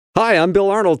Hi, I'm Bill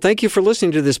Arnold. Thank you for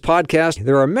listening to this podcast.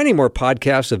 There are many more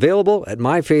podcasts available at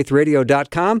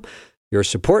myfaithradio.com. Your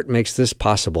support makes this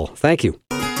possible. Thank you.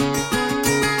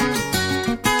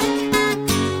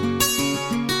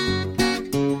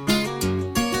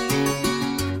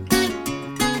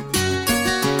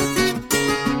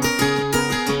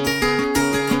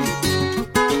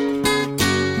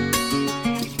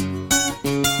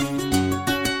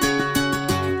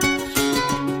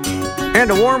 And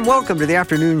a warm welcome to the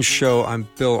afternoon show. I'm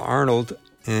Bill Arnold,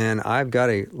 and I've got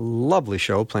a lovely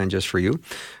show planned just for you.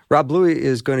 Rob Louie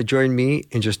is going to join me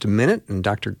in just a minute, and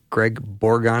Dr. Greg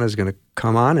Bourgond is going to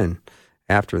come on, and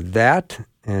after that,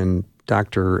 and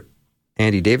Dr.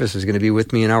 Andy Davis is going to be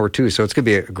with me in hour two, so it's going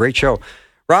to be a great show.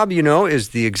 Rob, you know, is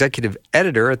the executive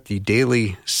editor at the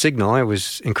Daily Signal. I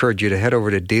always encourage you to head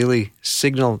over to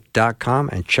dailysignal.com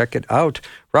and check it out.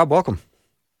 Rob, welcome.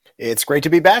 It's great to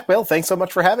be back, Bill. Thanks so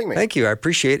much for having me. Thank you. I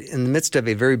appreciate it. In the midst of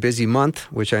a very busy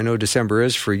month, which I know December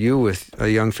is for you with a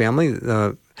young family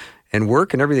and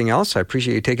work and everything else, I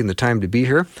appreciate you taking the time to be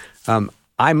here.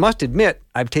 I must admit,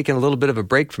 I've taken a little bit of a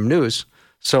break from news,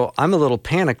 so I'm a little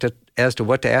panicked as to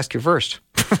what to ask you first.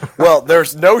 Well,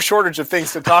 there's no shortage of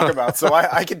things to talk about, so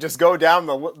I can just go down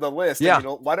the list. Yeah.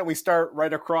 And, why don't we start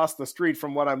right across the street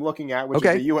from what I'm looking at, which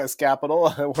is the U.S.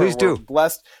 Capitol. Please do. We're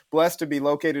blessed to be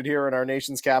located here in our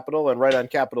nation's capital and right on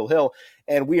Capitol Hill,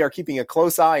 and we are keeping a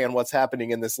close eye on what's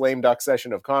happening in this lame duck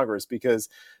session of Congress because,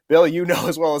 Bill, you know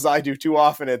as well as I do, too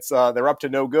often it's they're up to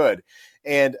no good.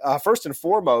 And first and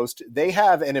foremost, they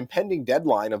have an impending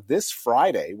deadline of this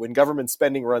Friday when government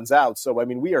spending runs out. So, I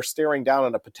mean, we are staring down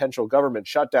on a potential government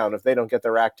shutdown if they don't get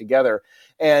their act together.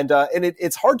 And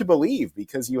it's hard to believe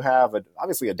because you have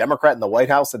obviously a Democrat in the White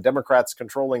House, the Democrats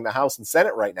controlling the House and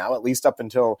Senate right now, at least up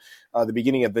until the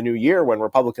beginning of the new year when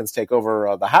Republicans take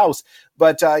over the House.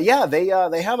 But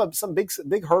they have some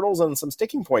big hurdles and some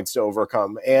sticking points to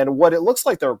overcome. And what it looks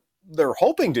like they're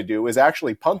hoping to do is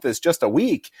actually punt this just a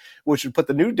week, which would put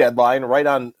the new deadline right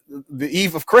on the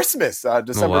eve of Christmas,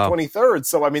 December 23rd.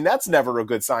 So, I mean, that's never a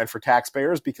good sign for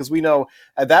taxpayers because we know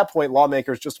at that point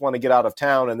lawmakers just want to get out of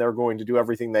town and they're going to do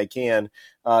everything they can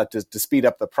to speed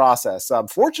up the process.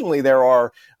 Fortunately, there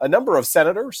are a number of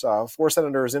senators, 4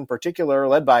 senators in particular,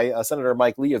 led by Senator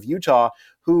Mike Lee of Utah,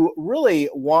 who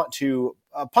really want to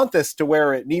punt this to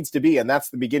where it needs to be, and that's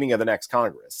the beginning of the next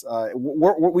Congress.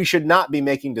 We should not be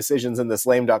making decisions in this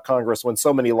lame duck Congress when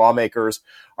so many lawmakers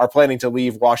are planning to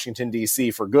leave Washington,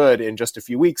 D.C. for good in just a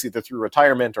few weeks, either through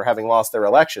retirement or having lost their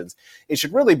elections. It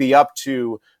should really be up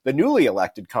to the newly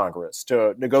elected Congress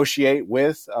to negotiate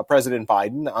with President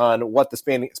Biden on what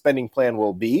the spending plan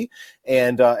will be,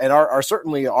 and our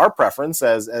certainly our preference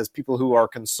as people who are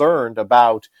concerned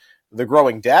about the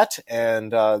growing debt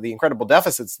and the incredible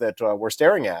deficits that we're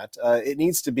staring at, it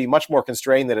needs to be much more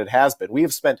constrained than it has been. We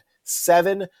have spent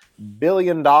 $7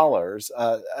 billion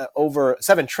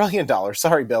 $7 trillion,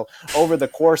 sorry, Bill, over the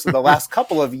course of the last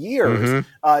couple of years,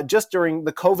 just during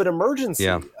the COVID emergency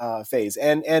phase.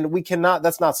 And we cannot,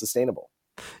 that's not sustainable.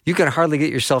 You can hardly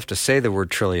get yourself to say the word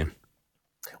trillion.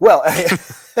 Well,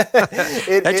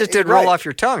 that just didn't roll off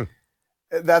your tongue.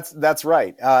 That's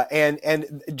right.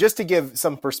 And just to give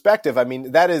some perspective, I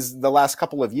mean, that is the last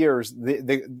couple of years.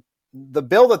 The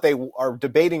bill that they are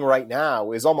debating right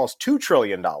now is almost $2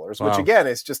 trillion, which again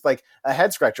is just like a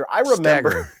head scratcher. I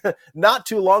remember not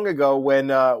too long ago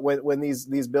when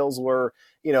these bills were,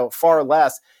 far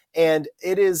less. And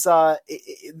it is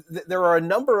there are a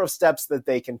number of steps that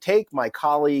they can take. My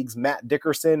colleagues Matt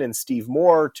Dickerson and Steve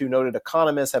Moore, 2 noted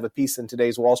economists, have a piece in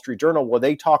today's Wall Street Journal where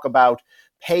they talk about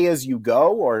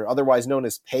pay-as-you-go, or otherwise known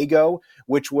as pay-go,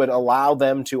 which would allow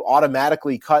them to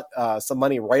automatically cut some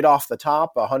money right off the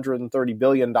top, $130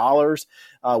 billion,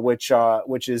 which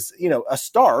is, a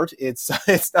start. It's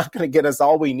not going to get us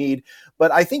all we need,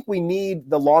 but I think we need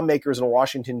the lawmakers in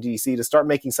Washington, D.C. to start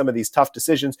making some of these tough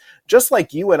decisions, just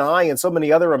like you and I and so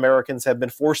many other Americans have been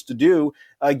forced to do,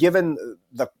 given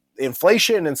the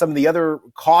inflation and some of the other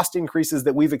cost increases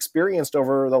that we've experienced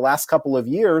over the last couple of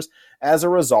years as a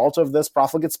result of this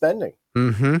profligate spending.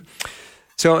 Mm-hmm.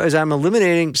 So as I'm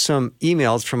eliminating some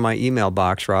emails from my email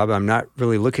box, Rob, I'm not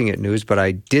really looking at news, but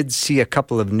I did see a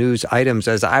couple of news items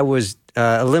as I was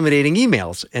eliminating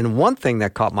emails. And one thing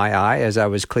that caught my eye as I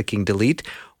was clicking delete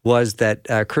was that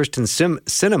Kirsten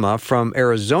Sinema from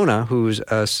Arizona, who's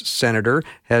a senator,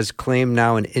 has claimed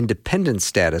now an independent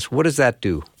status. What does that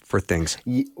do for things?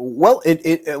 Well,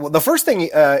 the first thing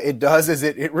it does is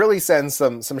it really sends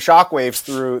some shockwaves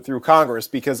through Congress,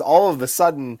 because all of a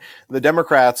sudden the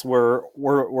Democrats were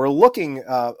looking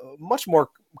much more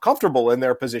comfortable in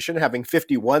their position, having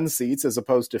 51 seats as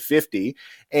opposed to 50.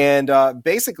 And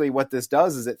basically what this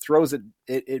does is it throws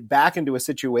it back into a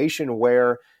situation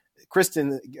where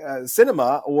Kristen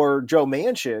Sinema or Joe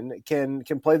Manchin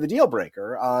can play the deal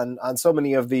breaker on so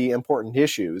many of the important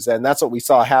issues. And that's what we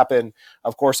saw happen,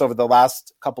 of course, over the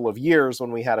last couple of years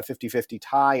when we had a 50-50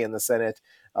 tie in the Senate,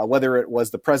 whether it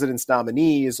was the president's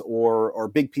nominees or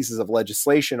big pieces of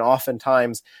legislation.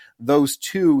 Oftentimes, those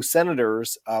two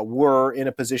senators were in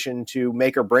a position to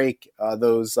make or break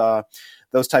those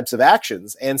types of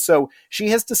actions. And so she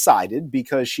has decided,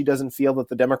 because she doesn't feel that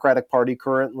the Democratic Party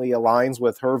currently aligns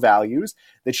with her values,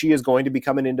 that she is going to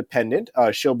become an independent.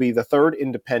 She'll be the third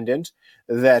independent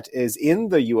that is in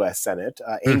the U.S. Senate.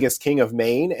 Angus King of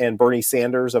Maine and Bernie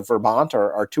Sanders of Vermont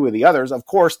are two of the others. Of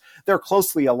course, they're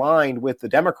closely aligned with the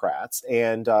Democrats,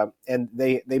 and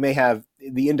they may have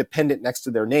the independent next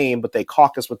to their name, but they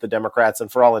caucus with the Democrats,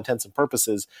 and for all intents and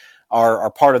purposes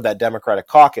are part of that Democratic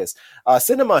caucus.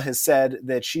 Sinema has said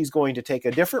that she's going to take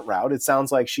a different route. It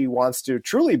sounds like she wants to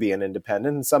truly be an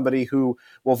independent and somebody who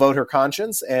will vote her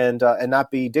conscience and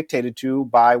not be dictated to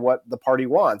by what the party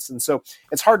wants. And so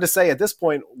it's hard to say at this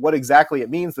point what exactly it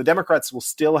means. The Democrats will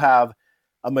still have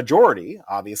a majority,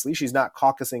 obviously. She's not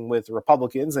caucusing with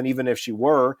Republicans, and even if she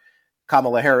were,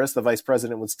 Kamala Harris, the vice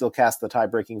president, would still cast the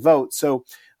tie-breaking vote. So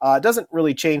it doesn't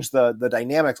really change the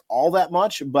dynamics all that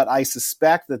much, but I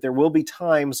suspect that there will be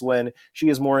times when she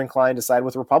is more inclined to side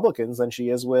with Republicans than she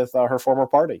is with her former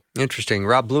party. Interesting.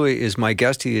 Rob Bluey is my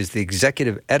guest. He is the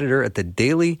executive editor at the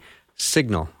Daily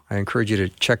Signal. I encourage you to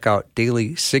check out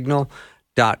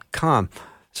dailysignal.com.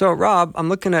 So, Rob, I'm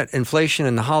looking at inflation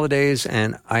in the holidays,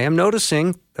 and I am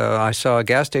noticing I saw a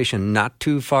gas station not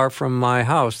too far from my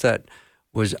house that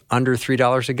was under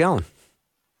 $3 a gallon.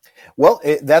 Well,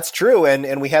 that's true,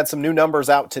 and we had some new numbers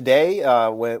out today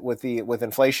with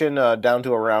inflation down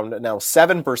to around now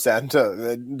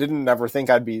 7%. Didn't ever think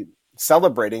I'd be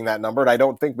celebrating that number, and I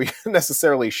don't think we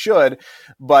necessarily should,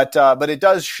 but it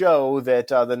does show that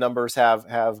the numbers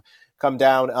have come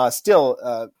down,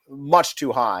 still much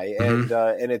too high,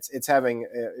 and it's having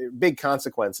big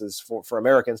consequences for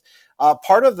Americans.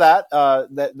 Part of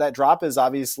that drop is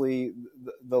obviously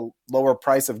the lower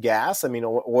price of gas. I mean,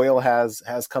 oil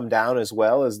has come down as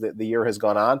well as the year has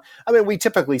gone on. I mean, we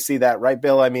typically see that, right,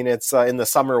 Bill? I mean, it's in the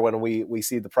summer when we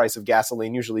see the price of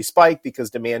gasoline usually spike because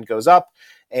demand goes up,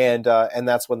 and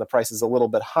that's when the price is a little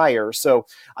bit higher. So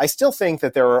I still think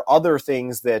that there are other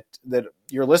things that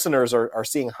your listeners are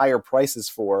seeing higher prices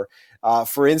for.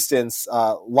 For instance,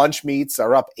 lunch meats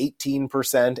are up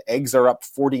 18%, eggs are up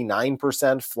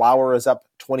 49%, flour is up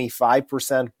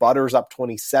 25%, butter's up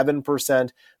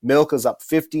 27%, milk is up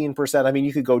 15%. I mean,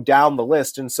 you could go down the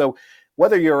list. And so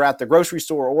whether you're at the grocery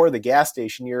store or the gas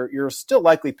station, you're still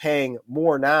likely paying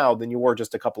more now than you were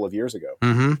just a couple of years ago.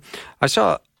 Mm-hmm. I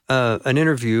saw an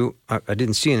interview. I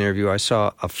didn't see an interview. I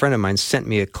saw a friend of mine sent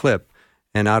me a clip.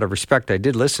 And out of respect, I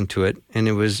did listen to it. And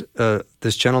it was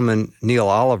this gentleman, Neil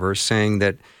Oliver, saying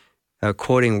that,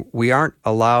 quoting, "We aren't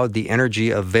allowed the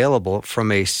energy available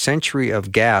from a century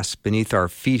of gas beneath our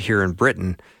feet here in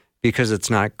Britain because it's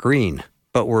not green.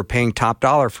 But we're paying top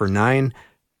dollar for 9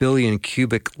 billion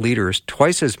cubic liters,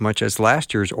 twice as much as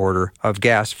last year's order of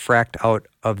gas fracked out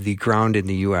of the ground in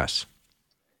the U.S."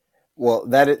 Well,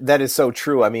 that is so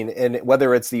true. I mean, and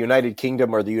whether it's the United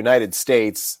Kingdom or the United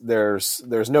States, there's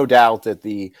no doubt that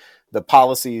the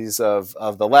policies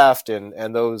of the left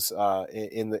and those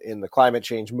in the climate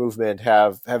change movement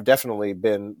have definitely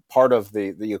been part of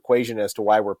the equation as to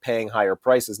why we're paying higher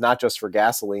prices, not just for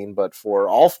gasoline, but for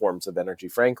all forms of energy,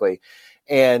 frankly.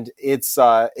 And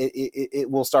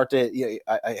it will start to,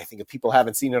 I think if people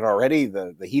haven't seen it already,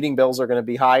 the heating bills are going to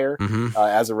be higher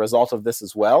as a result of this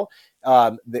as well.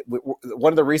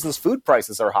 One of the reasons food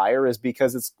prices are higher is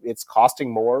because it's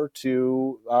costing more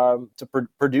to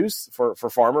produce for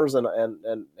farmers and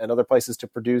other places to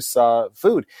produce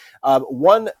food.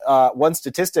 One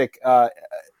statistic,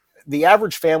 the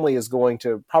average family is going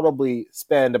to probably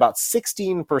spend about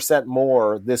 16%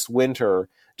 more this winter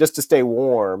just to stay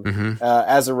warm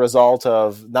as a result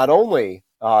of not only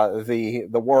the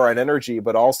war on energy,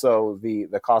 but also the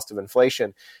cost of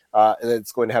inflation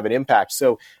that's going to have an impact.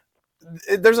 So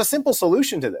there's a simple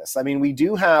solution to this. I mean, we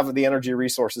do have the energy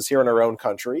resources here in our own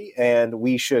country, and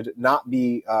we should not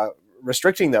be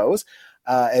restricting those.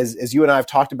 As you and I have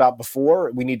talked about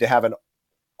before, we need to have an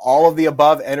all of the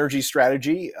above energy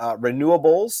strategy.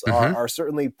 Renewables are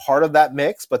certainly part of that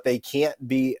mix, but they can't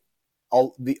be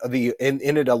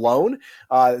in it alone.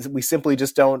 We simply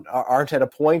just aren't at a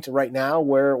point right now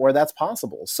where that's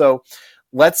possible. So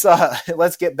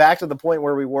let's get back to the point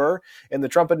where we were in the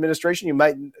Trump administration.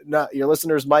 Your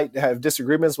listeners might have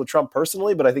disagreements with Trump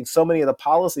personally, but I think so many of the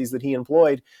policies that he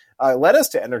employed led us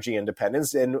to energy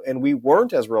independence, and we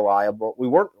weren't as reliable. We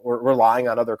weren't relying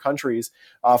on other countries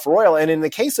for oil. And in the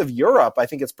case of Europe, I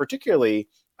think it's particularly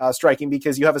striking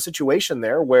because you have a situation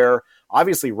there where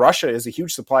obviously Russia is a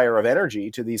huge supplier of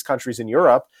energy to these countries in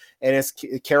Europe, and it's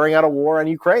carrying out a war on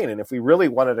Ukraine. And if we really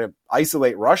wanted to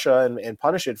isolate Russia and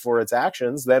punish it for its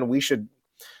actions, then we should,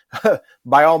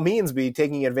 by all means, be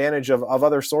taking advantage of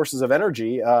other sources of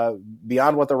energy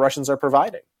beyond what the Russians are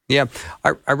providing. Yeah,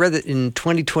 I read that in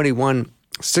 2021,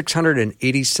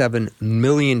 687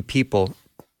 million people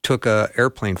took an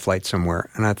airplane flight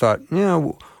somewhere. And I thought,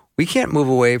 we can't move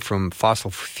away from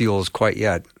fossil fuels quite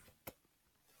yet.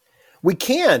 We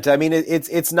can't. I mean,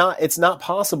 it's not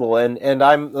possible. And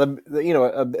I'm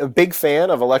a big fan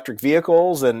of electric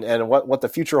vehicles and what the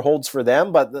future holds for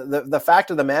them. But the fact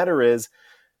of the matter is,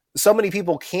 so many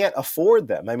people can't afford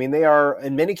them. I mean, they are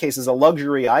in many cases a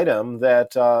luxury item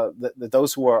that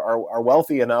those who are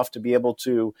wealthy enough to be able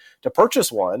to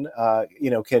purchase one,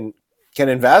 can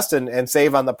invest and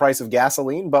save on the price of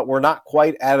gasoline. But we're not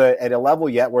quite at a level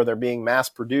yet where they're being mass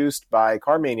produced by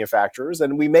car manufacturers,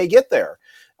 and we may get there.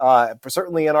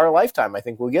 Certainly in our lifetime, I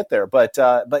think we'll get there. But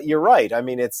you're right. I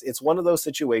mean, it's one of those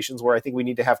situations where I think we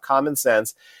need to have common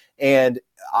sense. And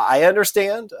I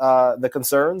understand the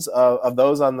concerns of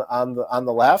those on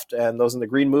the left and those in the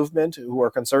Green Movement who are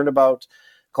concerned about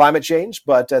climate change.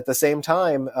 But at the same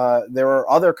time, there are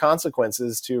other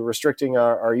consequences to restricting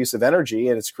our use of energy,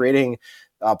 and it's creating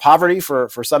poverty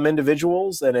for some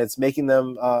individuals, and it's making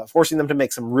them forcing them to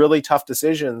make some really tough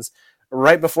decisions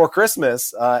right before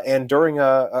Christmas and during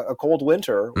a cold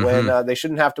winter when they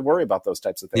shouldn't have to worry about those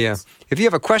types of things. Yeah. If you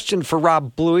have a question for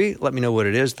Rob Bluey, let me know what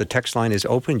it is. The text line is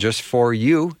open just for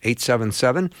you,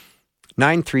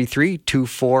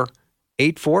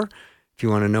 877-933-2484. If you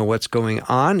want to know what's going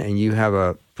on and you have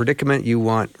a predicament you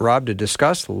want Rob to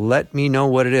discuss, let me know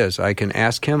what it is. I can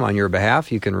ask him on your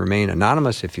behalf. You can remain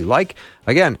anonymous if you like.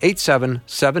 Again,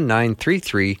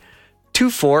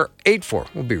 877-933-2484.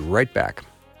 We'll be right back.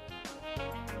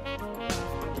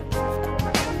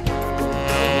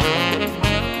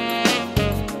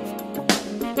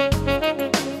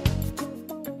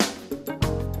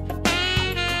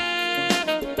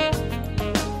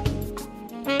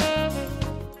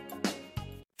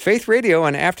 Faith Radio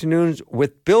and Afternoons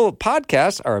with Bill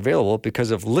podcasts are available because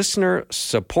of listener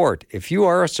support. If you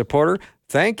are a supporter,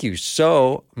 thank you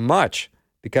so much.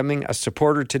 Becoming a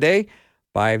supporter today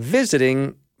by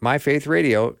visiting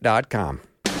myfaithradio.com.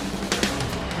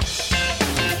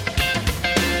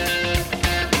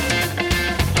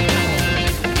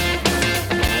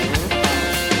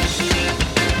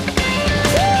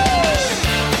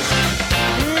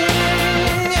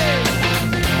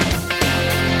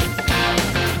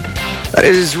 That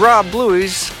is Rob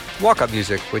Bluey's walk-up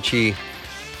music, which he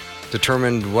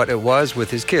determined what it was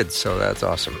with his kids, so that's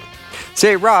awesome.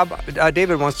 Say, Rob,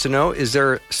 David wants to know, is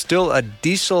there still a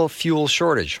diesel fuel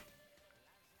shortage?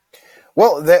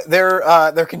 Well,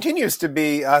 there continues to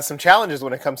be some challenges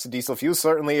when it comes to diesel fuel.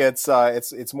 Certainly,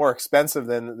 it's more expensive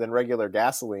than regular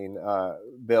gasoline,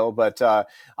 Bill. But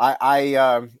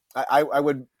I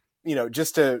would,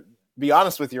 just to be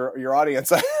honest with your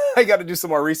audience, I got to do some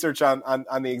more research on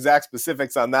the exact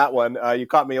specifics on that one. You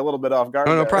caught me a little bit off guard.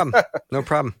 No problem. No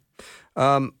problem.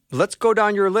 Let's go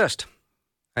down your list.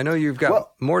 I know you've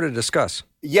got more to discuss.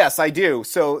 Yes, I do.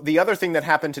 So the other thing that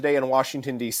happened today in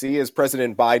Washington, D.C. is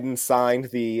President Biden signed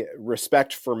the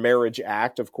Respect for Marriage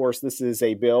Act. Of course, this is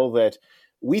a bill that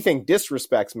we think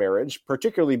disrespects marriage,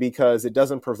 particularly because it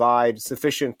doesn't provide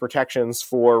sufficient protections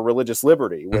for religious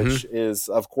liberty, which is,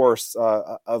 of course,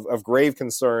 of grave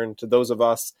concern to those of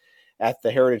us at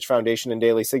the Heritage Foundation and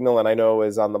Daily Signal, and I know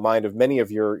is on the mind of many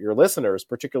of your listeners,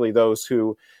 particularly those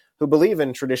who believe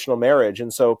in traditional marriage.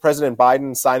 And so President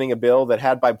Biden signing a bill that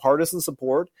had bipartisan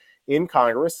support in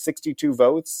Congress, 62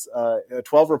 votes,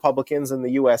 12 Republicans in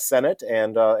the U.S. Senate,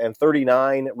 and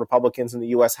 39 Republicans in the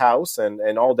U.S. House,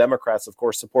 and all Democrats, of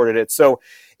course, supported it. So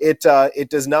it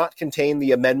does not contain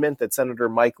the amendment that Senator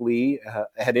Mike Lee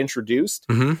had introduced.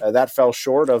 That fell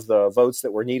short of the votes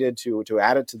that were needed to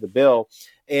add it to the bill.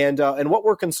 And what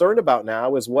we're concerned about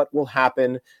now is what will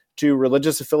happen to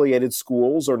religious affiliated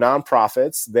schools or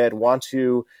nonprofits that want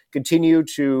to continue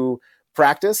to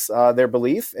practice their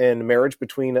belief in marriage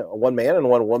between one man and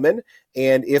one woman.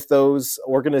 And if those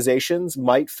organizations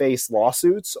might face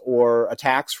lawsuits or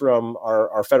attacks from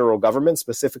our federal government,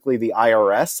 specifically the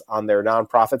IRS, on their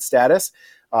nonprofit status,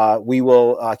 We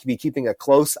will be keeping a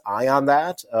close eye on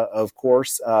that. Of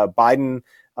course, Biden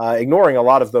ignoring a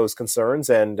lot of those concerns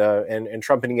and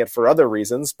trumpeting it for other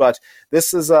reasons. But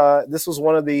this was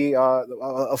one of the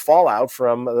a fallout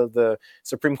from the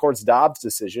Supreme Court's Dobbs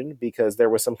decision, because there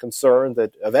was some concern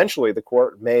that eventually the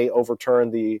court may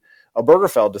overturn the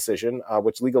Obergefell decision,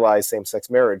 which legalized same-sex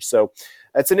marriage. So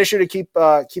it's an issue to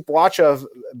keep watch of,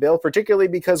 Bill, particularly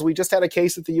because we just had a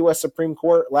case at the U.S. Supreme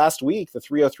Court last week, the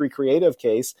 303 Creative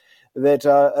case,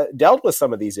 that dealt with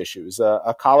some of these issues.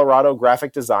 A Colorado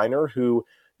graphic designer who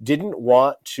didn't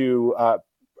want to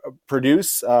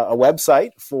produce a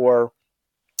website for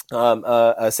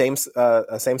a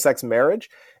same-sex marriage,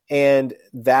 and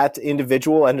that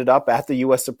individual ended up at the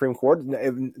U.S. Supreme Court,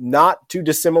 not too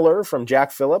dissimilar from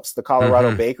Jack Phillips, the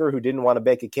Colorado baker who didn't want to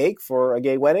bake a cake for a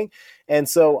gay wedding. And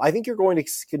so I think you're going to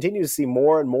continue to see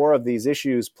more and more of these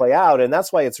issues play out. And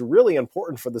that's why it's really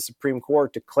important for the Supreme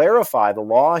Court to clarify the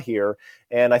law here,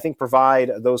 and I think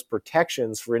provide those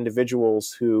protections for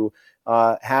individuals who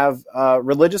have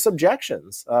religious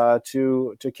objections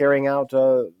to carrying out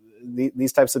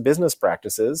these types of business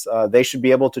practices. They should be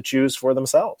able to choose for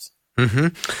themselves.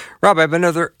 Rob, I have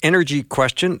another energy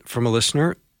question from a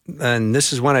listener, and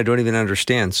this is one I don't even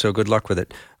understand, so good luck with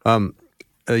it.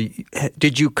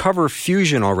 Did you cover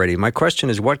fusion already? My question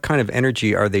is, what kind of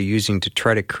energy are they using to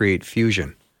try to create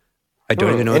fusion? I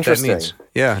don't even know what that means.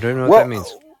 Yeah, I don't know what that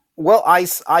means. Well, I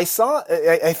saw,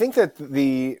 I think that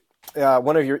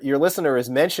one of your listener is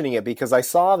mentioning it, because I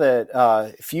saw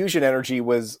that fusion energy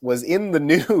was in the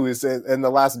news in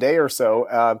the last day or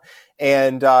so,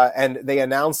 and they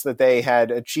announced that they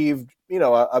had achieved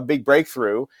a big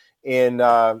breakthrough in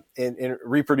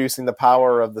reproducing the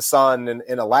power of the sun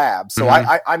in a lab. So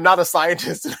I'm not a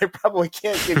scientist, and I probably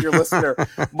can't give your listener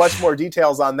much more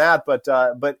details on that. But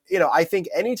I think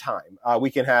anytime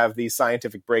we can have these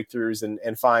scientific breakthroughs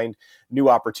and find new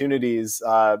opportunities,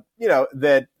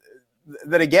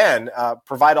 that again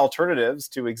provide alternatives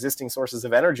to existing sources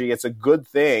of energy, it's a good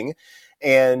thing.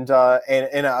 And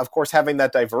of course, having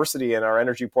that diversity in our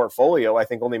energy portfolio, I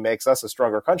think, only makes us a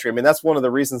stronger country. I mean, that's one of the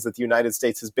reasons that the United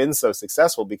States has been so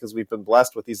successful, because we've been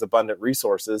blessed with these abundant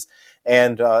resources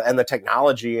and the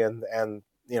technology and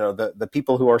the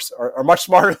people who are much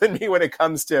smarter than me when it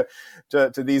comes to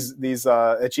these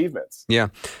achievements. Yeah.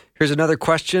 Here's another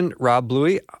question, Rob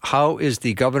Bluey. How is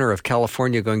the governor of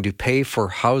California going to pay for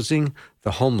housing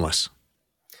the homeless?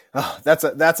 Oh, that's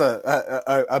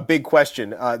a big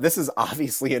question. This is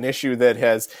obviously an issue that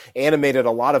has animated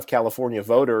a lot of California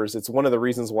voters. It's one of the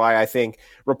reasons why I think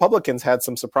Republicans had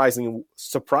some surprising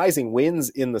wins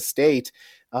in the state.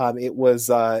 It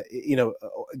was,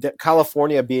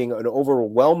 California being an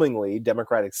overwhelmingly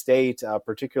Democratic state,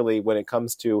 particularly when it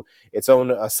comes to its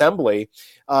own assembly.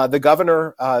 The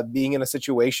governor being in a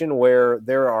situation where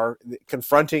there are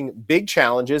confronting big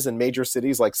challenges in major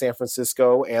cities like San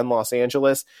Francisco and Los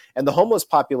Angeles, and the homeless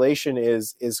population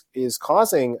is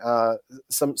causing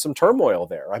some turmoil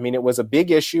there. I mean, it was a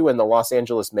big issue in the Los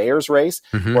Angeles mayor's race,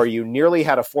 where you nearly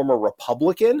had a former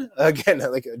Republican, again,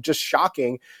 like just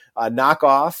shocking, knock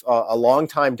off a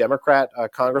longtime Democrat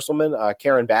Congresswoman,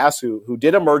 Karen Bass, who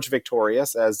did emerge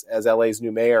victorious as LA's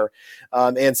new mayor,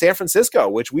 and San Francisco,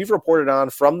 which we've reported on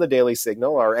from the Daily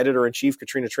Signal. Our editor-in-chief,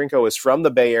 Katrina Trinko, is from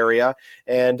the Bay Area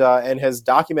and has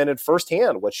documented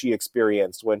firsthand what she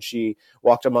experienced when she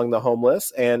walked among the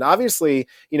homeless. And obviously,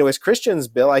 as Christians,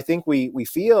 Bill, I think we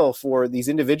feel for these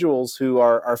individuals who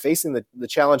are facing the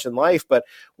challenge in life. But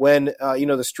when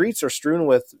the streets are strewn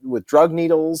with drug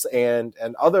needles and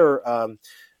other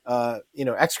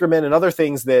excrement and other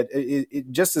things that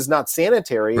it just is not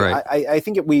sanitary. Right. I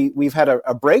think we've had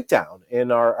a breakdown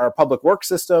in our public works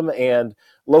system and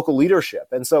local leadership.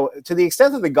 And so to the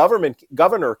extent that the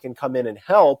governor can come in and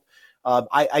help,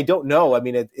 I don't know. I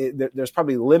mean, there's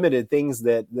probably limited things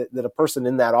that a person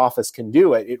in that office can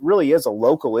do. It really is a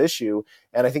local issue,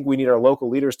 and I think we need our local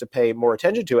leaders to pay more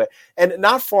attention to it. And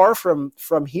not far from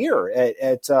here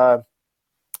at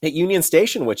Union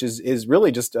Station, which is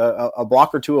really just a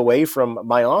block or two away from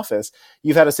my office,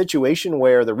 you've had a situation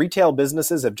where the retail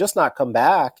businesses have just not come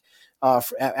back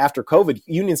after COVID.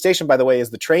 Union Station, by the way,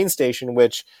 is the train station,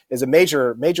 which is a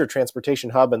major transportation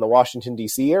hub in the Washington,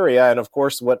 D.C. area. And of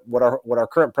course, what our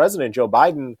current president, Joe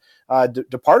Biden,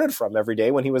 departed from every day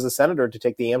when he was a senator to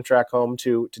take the Amtrak home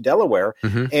to Delaware.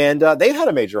 And they've had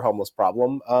a major homeless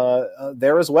problem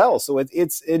there as well. So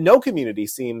it's no community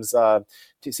seems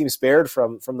seem spared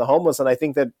from the homeless. And I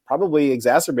think that probably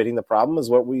exacerbating the problem is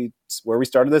where we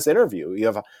started this interview. You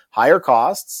have higher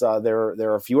costs.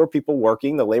 There are fewer people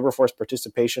working. The labor force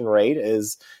participation rate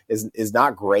is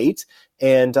not great,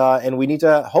 and we need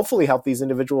to hopefully help these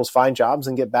individuals find jobs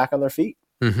and get back on their feet.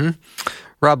 Mm-hmm.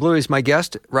 Rob Louie is my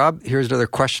guest. Rob, here's another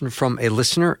question from a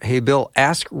listener. Hey, Bill,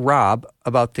 ask Rob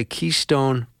about the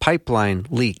Keystone Pipeline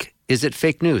leak. Is it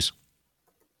fake news?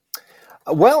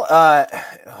 Well,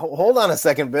 hold on a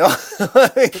second, Bill.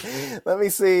 let me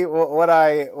see what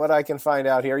I can find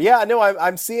out here. Yeah, no, I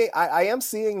am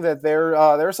seeing that there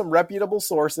are some reputable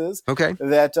sources. Okay.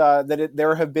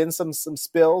 There have been some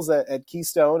spills at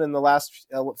Keystone in the last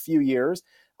few years.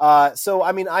 So,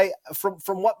 I mean,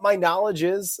 from what my knowledge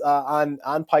is on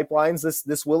pipelines,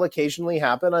 this will occasionally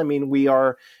happen. I mean,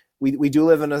 we do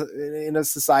live in a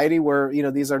society where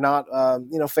these are not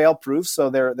fail proof. So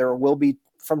there will be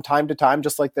from time to time,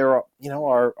 just like there are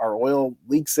oil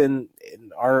leaks in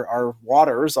our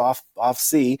waters off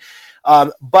sea.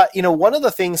 But one of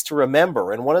the things to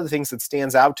remember, and one of the things that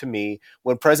stands out to me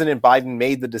when President Biden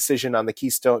made the decision on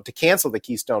to cancel the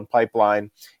Keystone Pipeline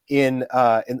in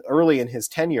early in his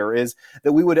tenure, is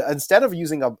that we would, instead of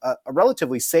using a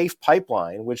relatively safe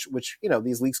pipeline, which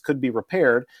these leaks could be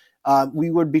repaired,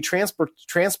 we would be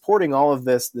transporting all of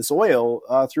this oil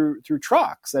through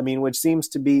trucks. I mean, which seems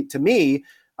to be, to me,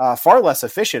 far less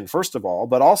efficient, first of all,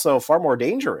 but also far more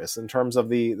dangerous in terms of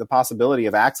the possibility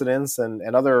of accidents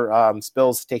and other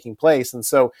spills taking place. And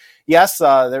so, yes,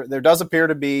 there does appear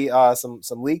to be some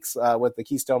leaks with the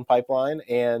Keystone Pipeline,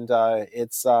 and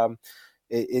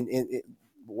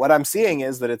what I'm seeing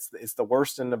is that it's the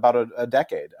worst in about a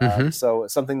decade. So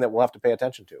it's something that we'll have to pay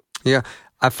attention to. Yeah.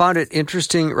 I found it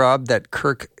interesting, Rob, that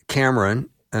Kirk Cameron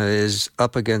is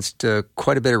up against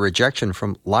quite a bit of rejection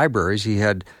from libraries. He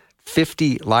had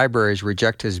 50 libraries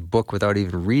reject his book without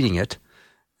even reading it.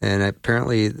 And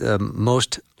apparently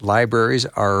most libraries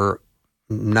are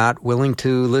not willing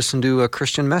to listen to a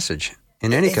Christian message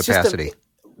in any capacity.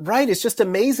 Right. It's just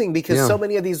amazing because so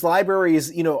many of these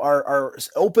libraries, are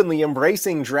openly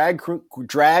embracing drag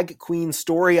queen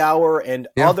story hour and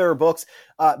other books.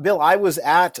 Bill, I was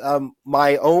at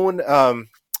my own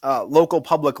local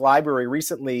public library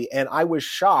recently, and I was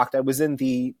shocked. I was in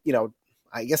the,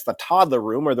 I guess the toddler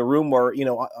room, or the room where,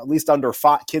 at least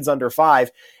kids under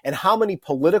 5, and how many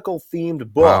political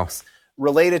themed books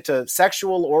related to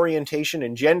sexual orientation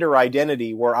and gender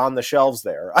identity were on the shelves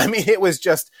there. I mean, it was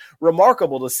just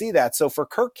remarkable to see that. So for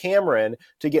Kirk Cameron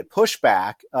to get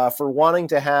pushback for wanting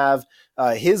to have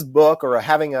his book or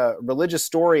having a religious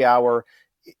story hour,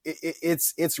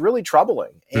 it's really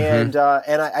troubling. And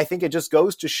I think it just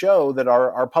goes to show that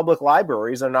our public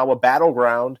libraries are now a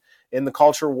battleground in the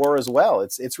culture war as well.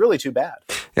 It's really too bad.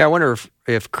 Yeah, I wonder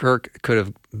if Kirk could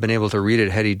have been able to read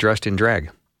it had he dressed in drag.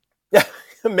 Yeah,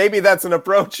 maybe that's an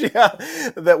approach,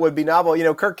 that would be novel.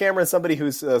 Kirk Cameron, somebody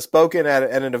who's spoken at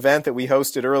an event that we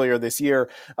hosted earlier this year,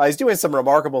 is doing some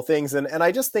remarkable things. And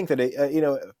I just think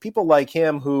that, people like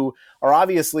him who are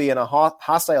obviously in a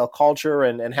hostile culture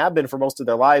and have been for most of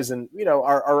their lives, and,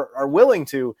 are willing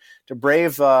to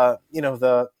brave,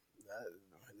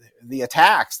 the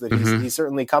attacks that he's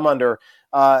certainly come under.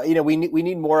 We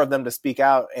need more of them to speak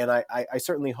out, and I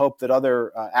certainly hope that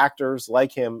other actors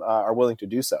like him are willing to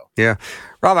do so. Yeah,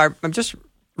 Rob, I'm just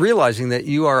realizing that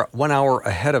you are 1 hour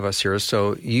ahead of us here,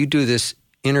 so you do this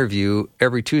interview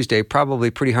every Tuesday, probably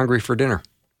pretty hungry for dinner.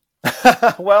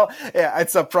 Well, yeah,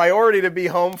 it's a priority to be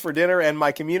home for dinner, and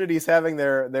my community's having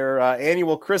their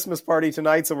annual Christmas party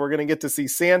tonight, so we're going to get to see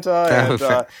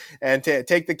Santa and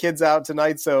take the kids out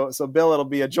tonight. So Bill, it'll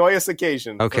be a joyous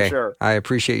occasion. Okay, for sure. I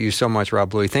appreciate you so much,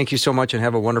 Rob Louie. Thank you so much, and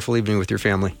have a wonderful evening with your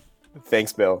family.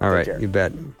 Thanks, Bill. All right, you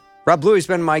bet. Rob Louie's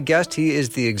been my guest. He is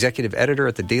the executive editor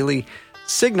at the Daily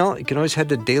Signal. You can always head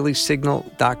to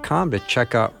dailysignal.com to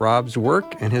check out Rob's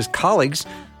work and his colleagues.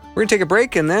 We're going to take a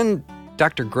break, and then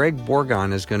Dr. Greg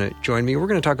Bourgond is going to join me. We're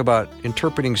going to talk about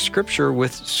interpreting Scripture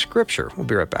with Scripture. We'll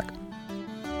be right back.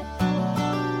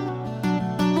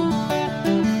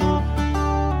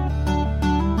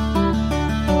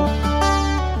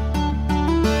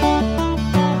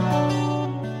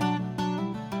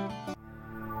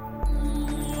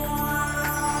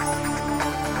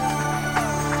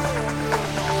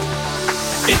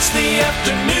 It's the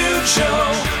afternoon show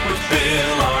with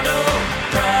Bill Arnold.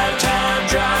 Prime time,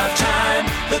 drive time.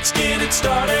 Let's get it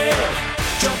started.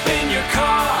 Jump in your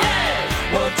car.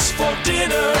 Yeah. What's for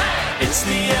dinner? Hey. It's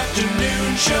the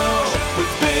afternoon show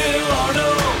with Bill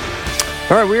Arnold.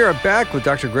 All right, we are back with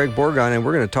Dr. Greg Bourgond, and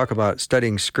we're going to talk about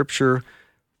studying Scripture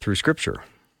through Scripture.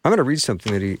 I'm going to read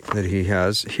something that he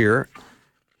has here.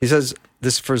 He says,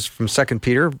 this is from 2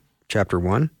 Peter chapter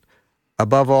 1.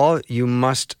 Above all, you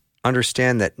must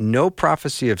understand that no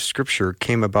prophecy of Scripture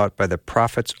came about by the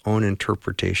prophet's own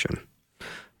interpretation.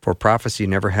 For prophecy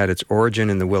never had its origin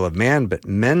in the will of man, but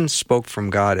men spoke from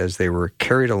God as they were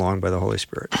carried along by the Holy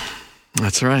Spirit.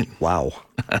 That's right. Wow.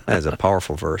 That is a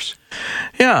powerful verse.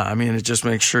 Yeah, I mean, it just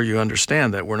makes sure you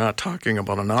understand that we're not talking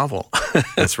about a novel.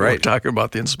 That's right. We're talking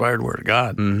about the inspired Word of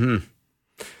God. Mm-hmm.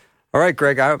 All right,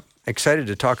 Greg, I'm excited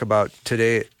to talk about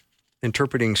today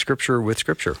interpreting Scripture with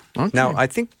Scripture. Okay. Now, I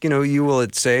think, you will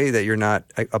say that you're not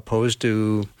opposed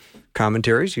to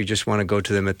commentaries. You just want to go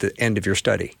to them at the end of your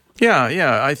study.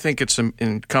 Yeah. I think it's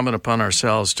incumbent upon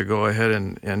ourselves to go ahead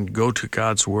and go to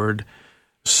God's Word,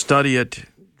 study it,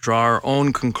 draw our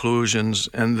own conclusions,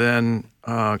 and then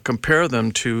compare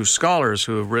them to scholars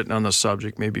who have written on the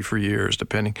subject, maybe for years,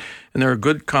 depending. And there are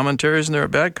good commentaries and there are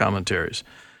bad commentaries.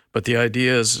 But the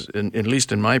idea is, at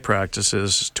least in my practice,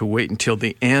 is to wait until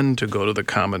the end to go to the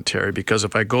commentary, because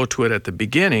if I go to it at the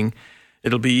beginning,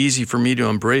 it'll be easy for me to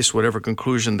embrace whatever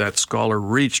conclusion that scholar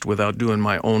reached without doing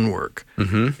my own work.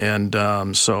 Mm-hmm.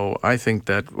 And so I think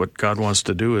that what God wants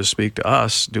to do is speak to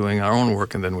us doing our own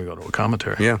work, and then we go to a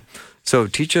commentary. Yeah. So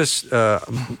teach us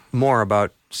more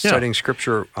about studying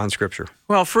Scripture on Scripture.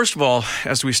 Well, first of all,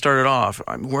 as we started off,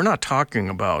 we're not talking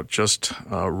about just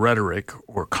rhetoric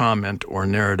or comment or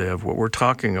narrative. What we're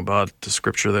talking about, the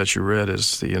Scripture that you read,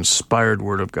 is the inspired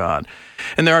Word of God.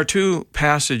 And there are two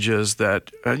passages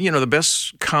that, the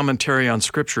best commentary on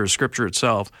Scripture is Scripture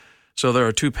itself. So there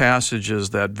are two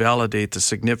passages that validate the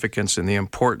significance and the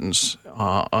importance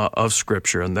of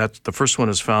Scripture. And the first one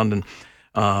is found in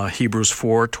Hebrews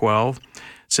 4:12.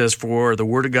 It says, "For the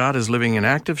Word of God is living and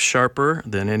active, sharper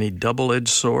than any double-edged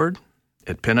sword.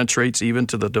 It penetrates even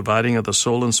to the dividing of the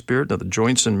soul and spirit, of the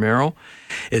joints and marrow.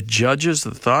 It judges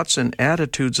the thoughts and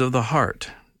attitudes of the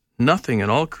heart. Nothing in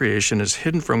all creation is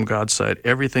hidden from God's sight.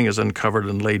 Everything is uncovered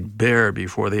and laid bare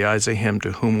before the eyes of Him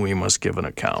to whom we must give an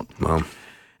account." Wow.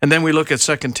 And then we look at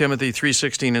 2 Timothy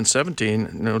 3:16 and 17,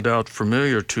 no doubt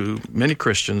familiar to many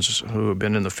Christians who have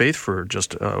been in the faith for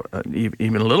just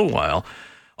even a little while.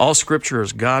 "All Scripture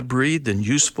is God-breathed and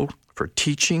useful for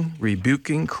teaching,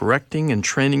 rebuking, correcting, and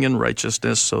training in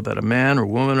righteousness, so that a man or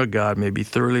woman of God may be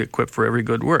thoroughly equipped for every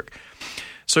good work."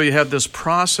 So you have this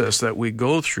process that we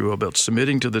go through about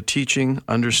submitting to the teaching,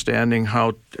 understanding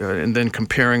how, and then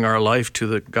comparing our life to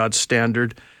the God's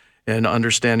standard, and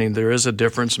understanding there is a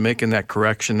difference, making that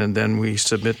correction, and then we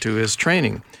submit to His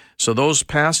training. So those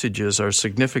passages are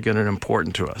significant and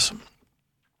important to us.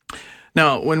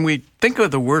 Now, when we think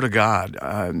of the Word of God,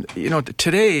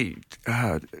 today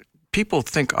people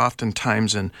think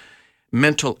oftentimes in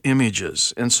mental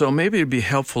images. And so maybe it'd be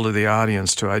helpful to the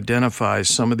audience to identify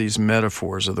some of these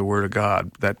metaphors of the Word of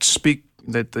God that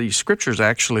the Scriptures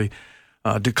actually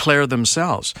declare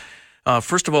themselves.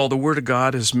 First of all, the Word of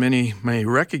God, as many may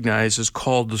recognize, is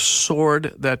called the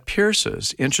sword that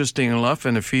pierces. Interesting enough,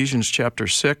 in Ephesians chapter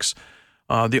 6,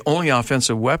 the only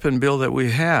offensive weapon, Bill, that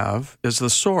we have is the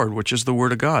sword, which is the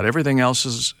Word of God. Everything else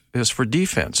is for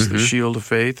defense, the shield of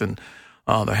faith and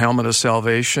the helmet of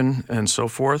salvation and so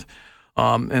forth.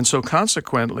 And so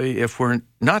consequently, if we're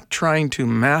not trying to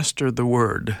master the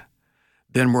Word,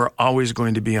 then we're always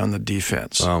going to be on the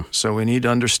defense. Wow. So we need to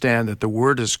understand that the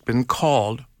Word has been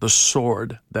called the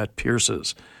sword that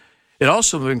pierces. It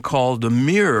also been called the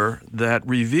mirror that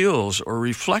reveals or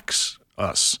reflects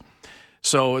us.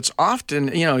 So it's often,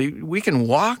 we can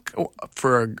walk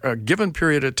for a given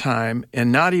period of time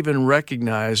and not even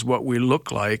recognize what we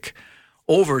look like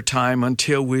over time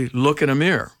until we look in a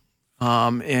mirror.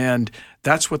 And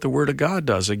that's what the Word of God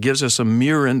does. It gives us a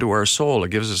mirror into our soul.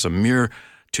 It gives us a mirror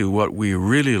to what we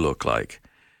really look like.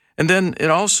 And then it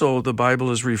also, the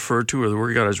Bible is referred to, or the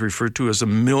Word of God is referred to as a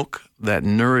milk that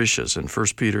nourishes in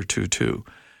 1 Peter 2:2.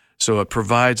 So it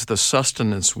provides the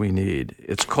sustenance we need.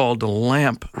 It's called a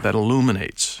lamp that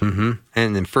illuminates. Mm-hmm.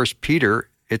 And in 1 Peter,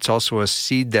 it's also a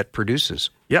seed that produces.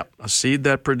 Yep, a seed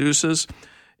that produces,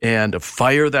 and a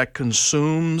fire that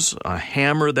consumes, a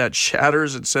hammer that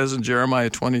shatters, it says in Jeremiah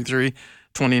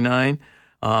 23:29,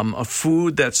 a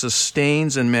food that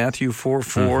sustains in Matthew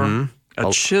 4:4,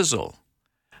 a chisel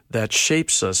that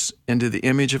shapes us into the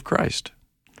image of Christ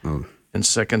in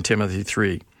 2 Timothy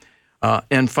 3.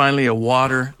 And finally, a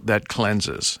water that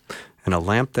cleanses. And a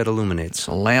lamp that illuminates.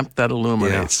 A lamp that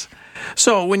illuminates. Yeah.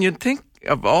 So when you think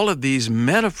of all of these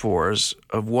metaphors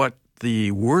of what the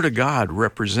Word of God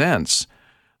represents,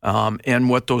 and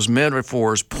what those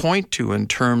metaphors point to in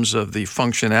terms of the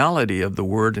functionality of the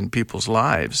Word in people's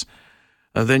lives,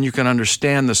 then you can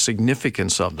understand the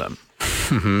significance of them.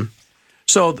 Mm-hmm.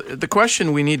 So the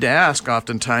question we need to ask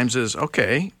oftentimes is,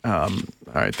 okay,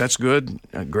 All right, that's good.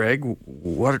 Greg,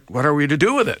 what are we to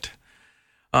do with it?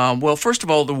 Well, first of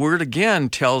all, the Word again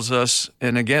tells us,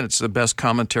 and again, it's the best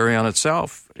commentary on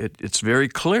itself. It's very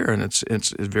clear and it's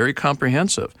very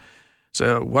comprehensive.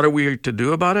 So what are we to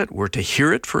do about it? We're to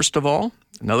hear it, first of all.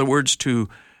 In other words, to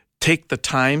take the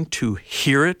time to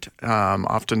hear it,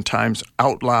 oftentimes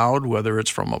out loud, whether it's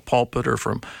from a pulpit or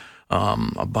from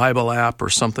a Bible app or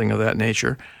something of that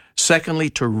nature. Secondly,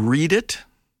 to read it,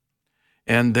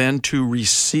 and then to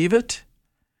receive it,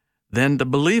 then to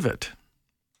believe it.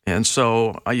 And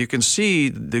so you can see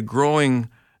the growing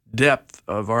depth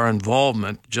of our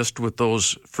involvement just with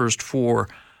those first four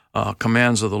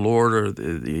commands of the Lord, or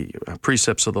the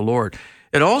precepts of the Lord.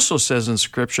 It also says in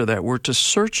Scripture that we're to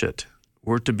search it.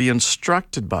 We're to be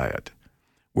instructed by it.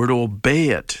 We're to obey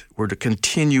it. We're to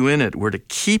continue in it. We're to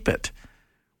keep it.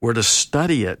 We're to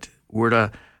study it. We're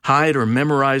to hide or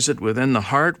memorize it within the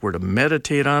heart. We're to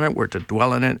meditate on it. We're to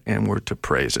dwell in it, and we're to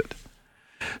praise it.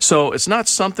 So it's not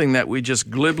something that we just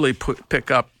glibly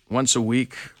pick up once a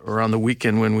week or on the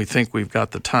weekend when we think we've got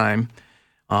the time.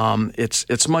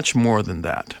 It's much more than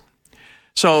that.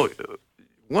 So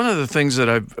one of the things that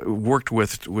I've worked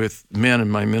with men in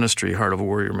my ministry, Heart of a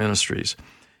Warrior Ministries,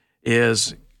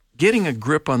 is getting a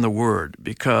grip on the Word,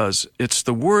 because it's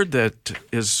the Word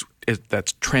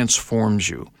that transforms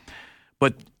you.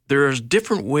 But there's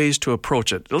different ways to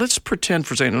approach it. Let's pretend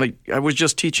for a second, like I was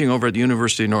just teaching over at the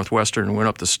University of Northwestern and went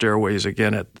up the stairways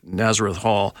again at Nazareth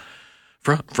Hall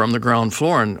from the ground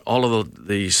floor, and all of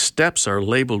the steps are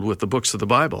labeled with the books of the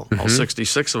Bible, all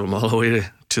 66 of them, all the way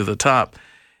to the top.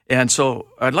 And so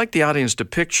I'd like the audience to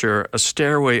picture a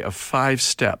stairway of 5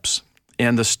 steps,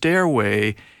 and the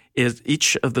stairway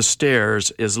each of the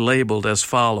stairs is labeled as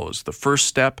follows. The first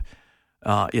step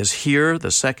is hear,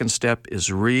 the second step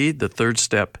is read, the third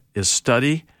step is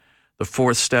study, the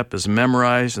fourth step is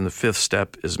memorize, and the fifth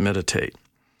step is meditate.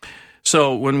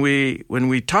 So when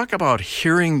we talk about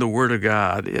hearing the Word of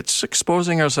God, it's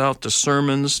exposing ourselves to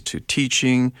sermons, to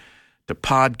teaching, to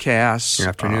podcasts.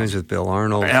 Afternoons with Bill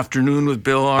Arnold. Afternoon with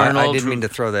Bill Arnold. I didn't mean to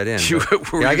throw that in.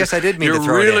 I guess I did mean to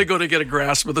throw it in. You're really going to get a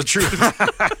grasp of the truth.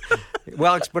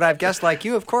 Well, but I've guessed like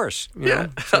you, of course. You know?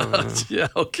 Yeah,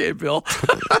 okay, Bill.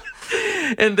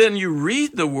 And then you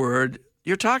read the Word.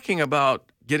 You're talking about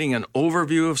getting an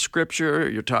overview of Scripture.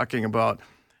 You're talking about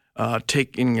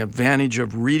taking advantage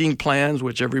of reading plans,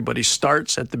 which everybody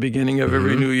starts at the beginning of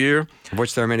every new year. Of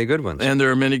which there are many good ones. And there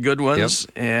are many good ones.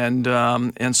 Yep.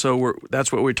 And so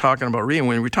that's what we're talking about reading.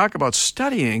 When we talk about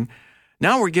studying,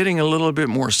 now we're getting a little bit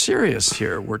more serious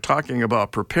here. We're talking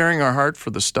about preparing our heart for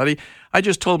the study. I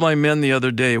just told my men the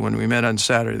other day when we met on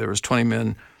Saturday, there was 20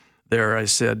 men there, I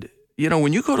said,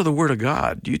 when you go to the Word of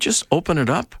God, do you just open it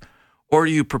up, or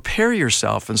do you prepare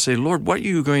yourself and say, Lord, what are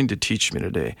you going to teach me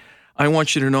today? I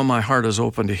want you to know my heart is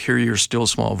open to hear your still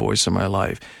small voice in my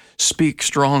life. Speak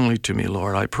strongly to me,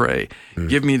 Lord, I pray.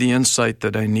 Give me the insight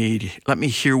that I need. Let me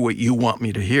hear what you want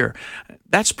me to hear.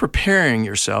 That's preparing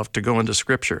yourself to go into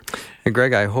Scripture. And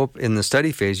Greg, I hope in the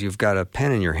study phase you've got a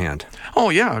pen in your hand. Oh,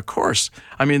 yeah, of course.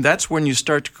 I mean, that's when you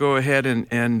start to go ahead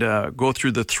and go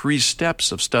through the 3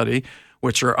 steps of study,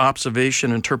 which are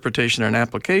observation, interpretation, and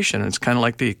application. It's kind of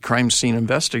like the crime scene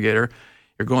investigator.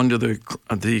 You're going to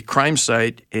the crime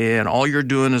site, and all you're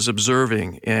doing is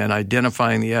observing and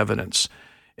identifying the evidence.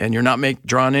 And you're not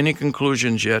drawing any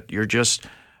conclusions yet. You're just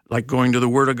like going to the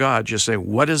Word of God. Just say,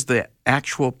 what does the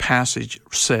actual passage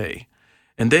say?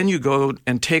 And then you go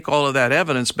and take all of that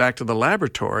evidence back to the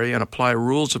laboratory and apply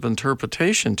rules of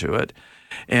interpretation to it.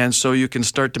 And so you can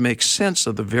start to make sense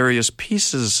of the various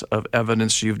pieces of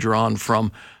evidence you've drawn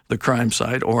from the crime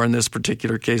site, or in this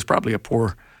particular case, probably a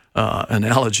poor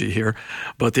analogy here.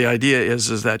 But the idea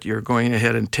is that you're going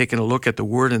ahead and taking a look at the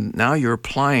Word, and now you're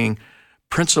applying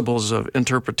principles of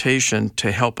interpretation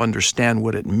to help understand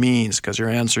what it means, because you're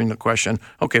answering the question,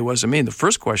 okay, what does it mean? The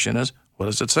first question is, what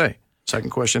does it say?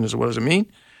 Second question is, what does it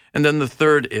mean? And then the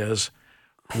third is,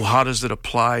 well, how does it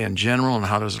apply in general, and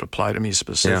how does it apply to me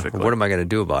specifically? Yeah, what am I going to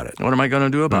do about it? What am I going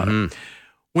to do about it?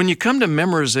 When you come to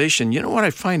memorization, you know what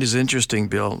I find is interesting,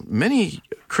 Bill? Many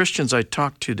Christians I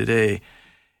talk to today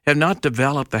have not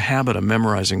developed the habit of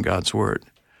memorizing God's Word.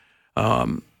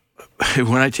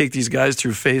 When I take these guys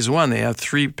through phase 1, they have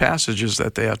 3 passages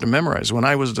that they have to memorize. When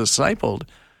I was discipled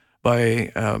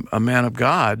by a man of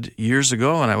God years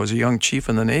ago, and I was a young chief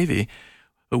in the Navy,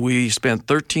 we spent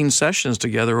 13 sessions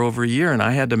together over a year, and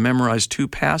I had to memorize 2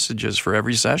 passages for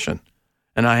every session,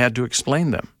 and I had to explain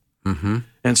them.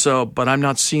 And so, but I'm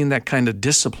not seeing that kind of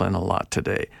discipline a lot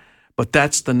today. But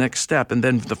that's the next step. And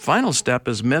then the final step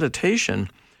is meditation,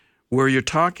 where you're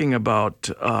talking about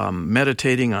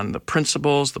meditating on the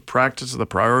principles, the practice, the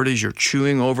priorities. You're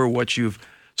chewing over what you've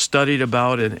studied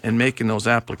about and making those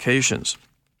applications.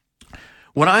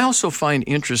 What I also find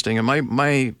interesting, and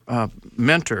my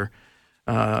mentor,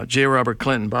 J. Robert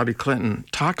Clinton, Bobby Clinton,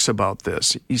 talks about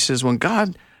this. He says when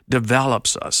God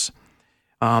develops us,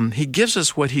 he gives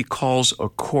us what he calls a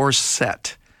core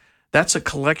set. That's a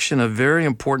collection of very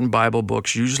important Bible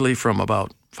books, usually from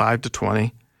about 5 to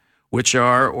 20, which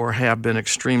are or have been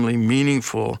extremely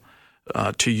meaningful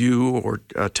to you or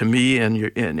to me and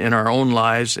in our own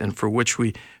lives, and for which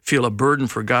we feel a burden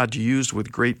for God to use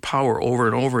with great power over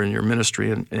and over in your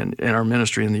ministry and in our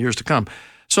ministry in the years to come.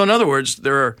 So in other words,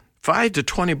 there are 5 to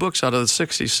 20 books out of the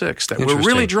 66 that we're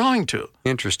really drawing to.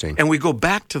 Interesting. And we go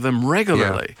back to them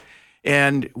regularly. Yeah.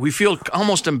 And we feel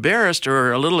almost embarrassed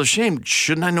or a little ashamed.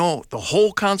 Shouldn't I know the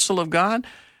whole counsel of God?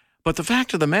 But the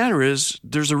fact of the matter is,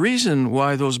 there's a reason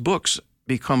why those books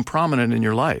become prominent in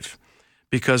your life.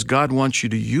 Because God wants you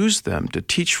to use them to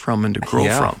teach from and to grow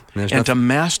from and to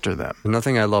master them.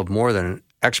 Nothing I love more than an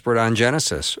expert on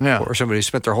Genesis or somebody who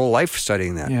spent their whole life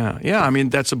studying that. Yeah. I mean,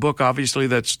 that's a book, obviously,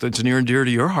 that's near and dear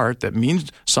to your heart, that means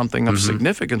something of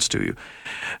significance to you.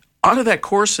 Out of that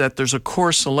core set, there's a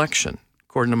core selection,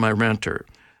 according to my mentor.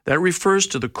 That refers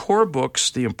to the core books,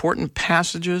 the important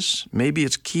passages, maybe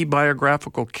it's key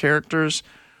biographical characters,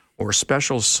 or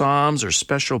special psalms or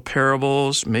special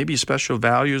parables, maybe special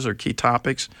values or key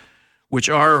topics, which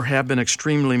are or have been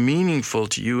extremely meaningful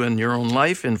to you in your own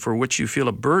life and for which you feel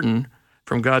a burden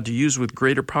from God to use with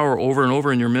greater power over and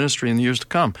over in your ministry in the years to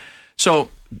come. So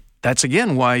that's,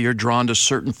 again, why you're drawn to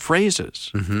certain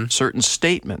phrases, certain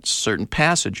statements, certain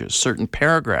passages, certain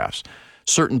paragraphs,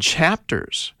 certain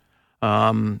chapters,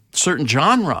 certain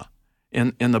genre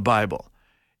in the Bible.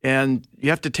 And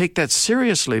you have to take that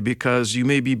seriously because you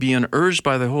may be being urged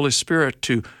by the Holy Spirit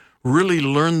to really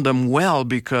learn them well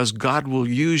because God will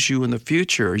use you in the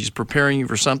future. He's preparing you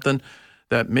for something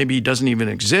that maybe doesn't even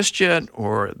exist yet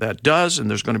or that does, and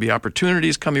there's going to be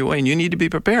opportunities coming your way, and you need to be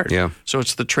prepared. Yeah. So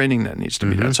it's the training that needs to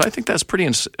be done. So I think that's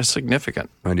pretty significant.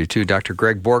 I do too. Dr.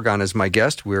 Greg Bourgond is my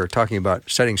guest. We're talking about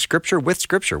studying Scripture with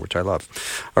Scripture, which I love.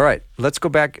 All right, let's go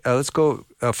back. Let's go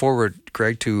forward,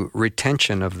 Greg, to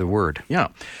retention of the Word. Yeah.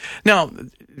 Now,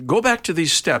 go back to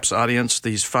these steps, audience,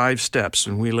 these 5 steps,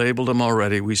 and we labeled them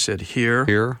already. We said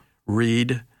hear,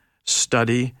 read,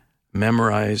 study,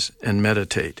 memorize, and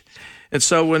meditate. And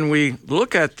so when we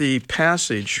look at the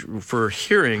passage for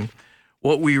hearing,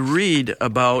 what we read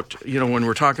about, when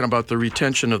we're talking about the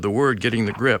retention of the Word, getting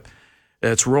the grip,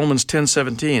 it's Romans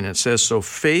 10:17. It says, so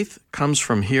faith comes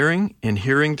from hearing, and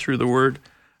hearing through the Word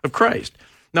of Christ.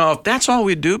 Now, if that's all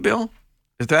we do, Bill,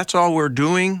 if that's all we're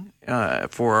doing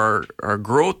for our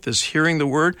growth is hearing the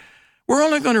Word, we're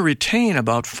only going to retain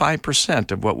about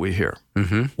 5% of what we hear,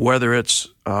 whether it's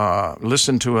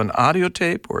listen to an audio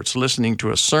tape or it's listening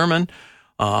to a sermon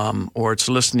or it's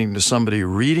listening to somebody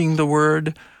reading the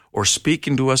Word or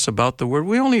speaking to us about the Word.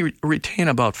 We only retain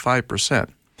about 5%.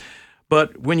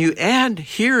 But when you add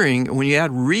hearing, when you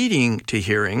add reading to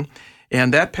hearing,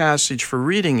 and that passage for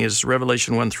reading is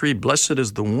Revelation 1:3, blessed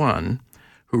is the one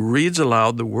who reads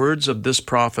aloud the words of this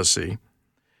prophecy,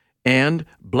 and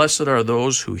blessed are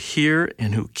those who hear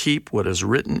and who keep what is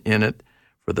written in it,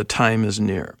 for the time is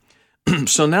near.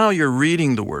 So now you're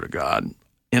reading the Word of God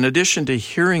in addition to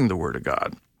hearing the Word of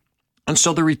God. And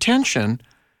so the retention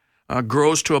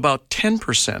grows to about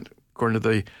 10%, according to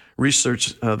the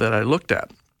research that I looked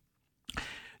at.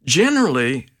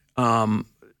 Generally,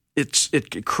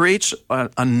 it creates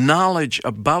a knowledge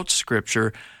about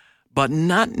Scripture, but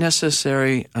not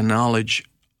necessarily a knowledge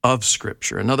of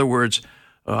Scripture. In other words,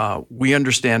 we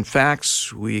understand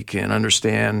facts, we can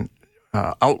understand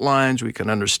outlines, we can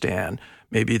understand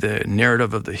maybe the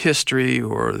narrative of the history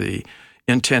or the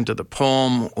intent of the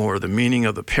poem or the meaning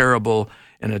of the parable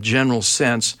in a general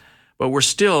sense, but we're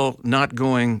still not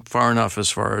going far enough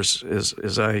as far as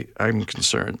I'm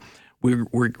concerned.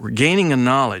 We're gaining a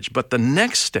knowledge, but the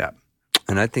next step,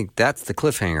 and I think that's the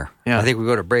cliffhanger. Yeah. I think we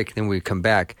go to break, then we come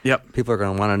back. Yep. People are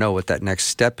going to want to know what that next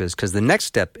step is, because the next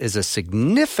step is a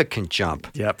significant jump.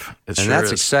 Yep, and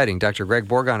that's exciting. Dr. Greg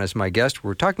Bourgond is my guest.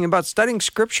 We're talking about studying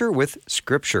Scripture with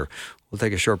Scripture. We'll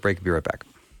take a short break and be right back.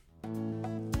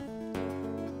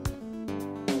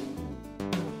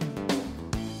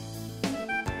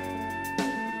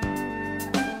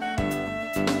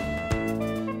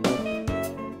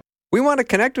 We want to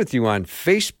connect with you on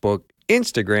Facebook,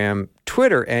 Instagram,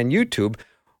 Twitter, and YouTube.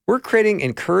 We're creating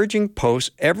encouraging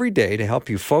posts every day to help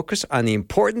you focus on the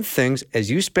important things as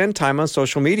you spend time on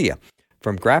social media.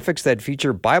 From graphics that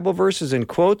feature Bible verses and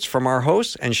quotes from our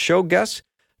hosts and show guests,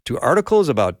 to articles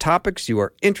about topics you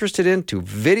are interested in, to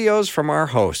videos from our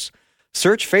hosts.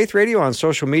 Search Faith Radio on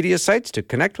social media sites to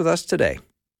connect with us today.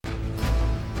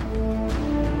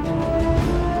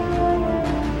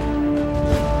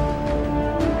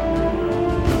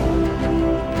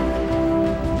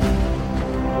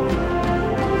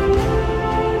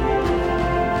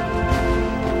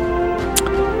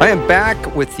 I am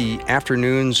back with the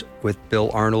Afternoons with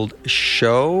Bill Arnold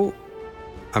show.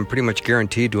 I'm pretty much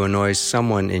guaranteed to annoy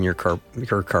someone in your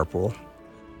carpool.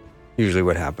 Usually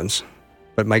what happens.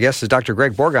 But my guest is Dr.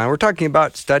 Greg Bourgond. We're talking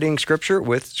about studying Scripture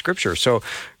with Scripture. So,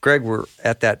 Greg, we're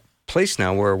at that place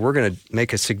now where we're going to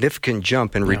make a significant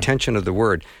jump in retention of the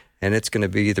Word. And it's going to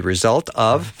be the result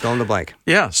of fill in the blank.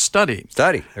 Yeah, study.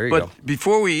 Study. There you go. But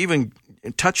before we even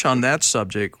touch on that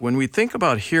subject, when we think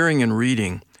about hearing and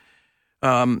reading,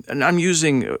 and I'm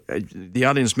using, the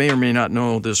audience may or may not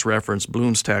know this reference,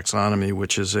 Bloom's taxonomy,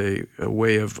 which is a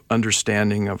way of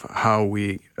understanding of how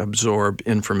we absorb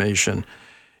information.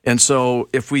 And so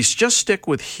if we just stick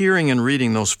with hearing and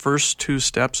reading, those first two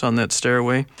steps on that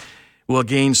stairway, we'll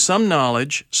gain some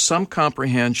knowledge, some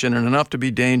comprehension, and enough to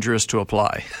be dangerous to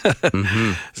apply.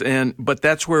 But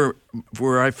that's where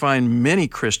I find many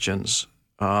Christians,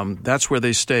 that's where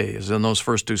they stay, is in those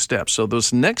first two steps. So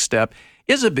this next step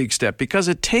is a big step because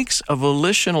it takes a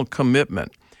volitional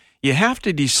commitment. You have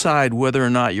to decide whether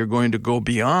or not you're going to go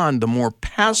beyond the more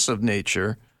passive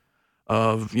nature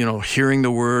of, hearing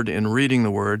the Word and reading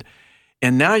the Word.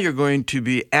 And now you're going to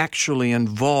be actually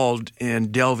involved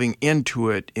in delving into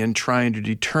it and trying to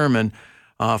determine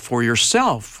for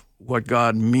yourself what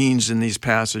God means in these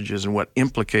passages and what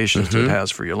implications it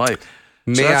has for your life.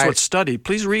 What study.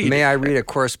 Please read. May I read a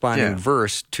corresponding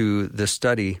verse to the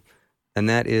study? And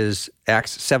that is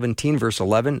Acts 17, verse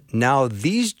 11. Now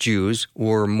these Jews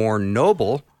were more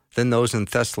noble than those in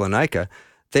Thessalonica.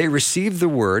 They received the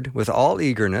word with all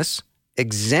eagerness,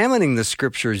 examining the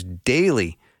Scriptures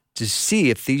daily to see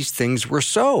if these things were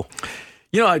so.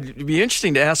 It'd be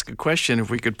interesting to ask a question if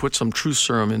we could put some truth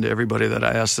serum into everybody that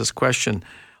I ask this question.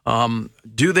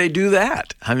 Do they do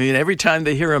that? I mean, every time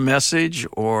they hear a message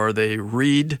or they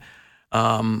read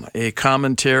a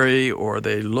commentary or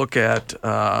they look at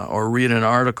or read an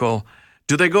article,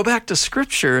 do they go back to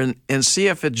Scripture and see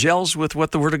if it gels with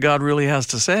what the Word of God really has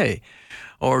to say?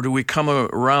 Or do we come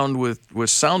around with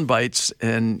sound bites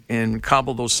and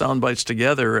cobble those sound bites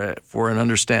together for an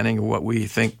understanding of what we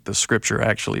think the Scripture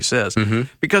actually says?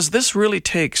 Because this really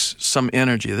takes some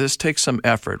energy. This takes some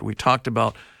effort. We talked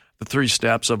about the three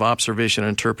steps of observation,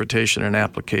 interpretation, and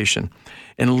application,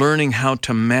 and learning how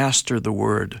to master the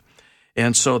Word.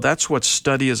 And so that's what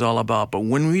study is all about. But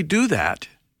when we do that,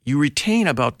 you retain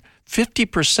about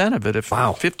 50% of it.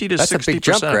 Wow. 50 to 60%. That's a big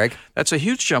jump, Greg. That's a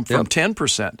huge jump from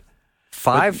 10%.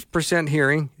 5%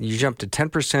 hearing, you jump to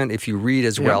 10% if you read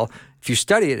as well. If you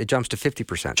study it, it jumps to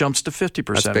 50%. Jumps to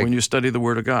 50% when you study the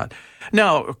Word of God.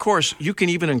 Now, of course, you can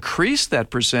even increase that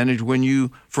percentage when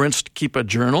you, for instance, keep a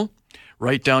journal,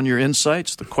 write down your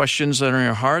insights, the questions that are in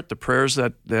your heart, the prayers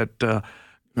that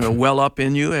well up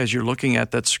in you as you're looking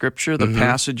at that Scripture, the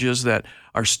passages that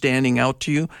are standing out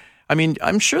to you. I mean,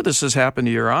 I'm sure this has happened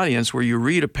to your audience where you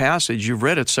read a passage, you've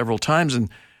read it several times, and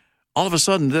all of a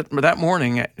sudden that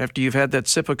morning, after you've had that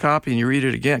sip of coffee and you read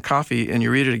it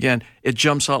again, it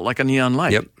jumps out like a neon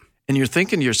light. Yep. And you're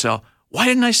thinking to yourself, why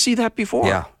didn't I see that before?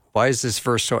 Yeah. Why is this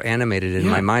verse so animated in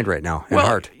my mind right now,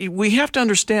 heart? We have to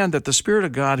understand that the Spirit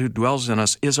of God who dwells in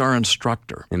us is our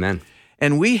instructor. Amen.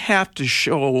 And we have to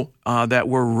show that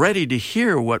we're ready to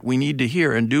hear what we need to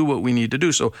hear and do what we need to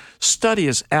do. So study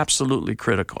is absolutely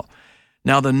critical.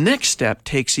 Now, the next step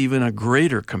takes even a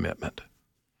greater commitment.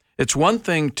 It's one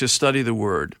thing to study the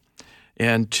Word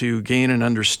and to gain an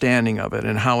understanding of it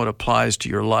and how it applies to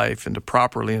your life and to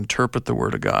properly interpret the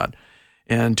Word of God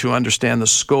and to understand the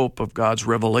scope of God's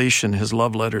revelation, His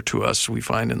love letter to us we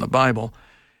find in the Bible.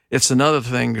 It's another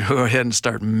thing to go ahead and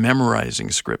start memorizing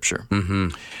Scripture.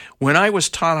 When I was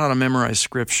taught how to memorize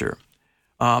Scripture,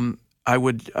 I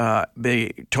would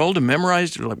be told to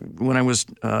memorize. When I was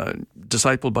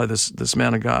discipled by this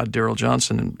man of God, Darrell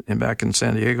Johnson, and back in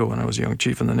San Diego when I was a young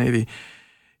chief in the Navy,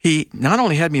 he not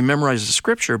only had me memorize the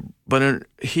Scripture, but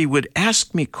he would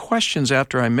ask me questions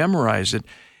after I memorized it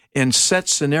and set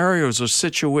scenarios or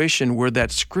situation where that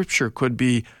Scripture could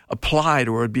be applied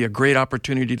or it would be a great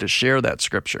opportunity to share that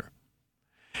Scripture.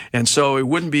 And so he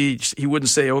wouldn't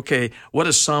say, okay, what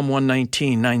is Psalm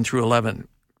 119, 9 through 11?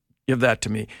 Give that to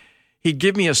me. He'd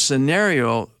give me a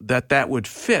scenario that would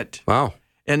fit. Wow.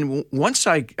 And once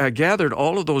I gathered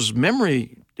all of those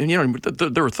memory, and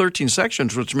there were 13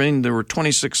 sections, which means there were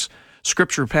 26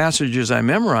 Scripture passages I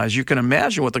memorized. You can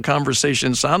imagine what the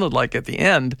conversation sounded like at the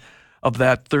end of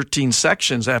that 13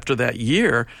 sections after that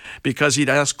year, because he'd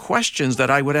ask questions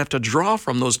that I would have to draw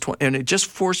from those, and it just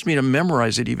forced me to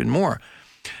memorize it even more.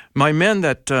 My men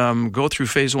that go through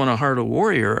phase 1 of Heart of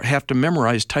Warrior have to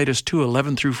memorize Titus 2,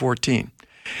 11 through 14.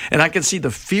 And I can see the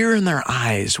fear in their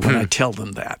eyes when I tell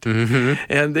them that.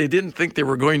 And they didn't think they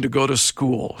were going to go to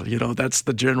school. That's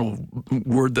the general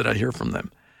word that I hear from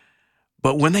them.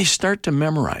 But when they start to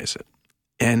memorize it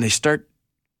and they start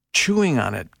chewing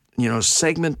on it,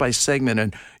 segment by segment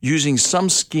and using some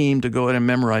scheme to go ahead and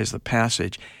memorize the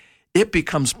passage, it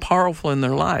becomes powerful in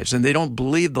their lives. And they don't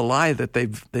believe the lie that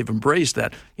they've embraced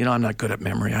that, I'm not good at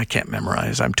memory. I can't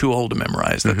memorize. I'm too old to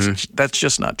memorize. That's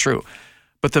just not true.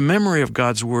 But the memory of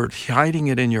God's word, hiding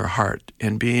it in your heart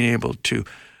and being able to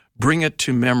bring it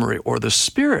to memory, or the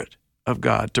Spirit of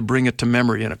God to bring it to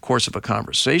memory in a course of a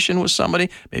conversation with somebody,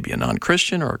 maybe a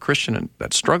non-Christian or a Christian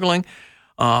that's struggling,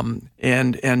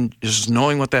 and just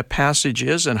knowing what that passage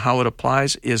is and how it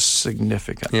applies is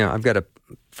significant. Yeah, I've got a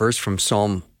verse from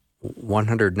Psalm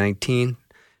 119. It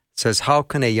says, "How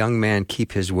can a young man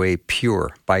keep his way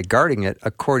pure? By guarding it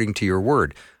according to your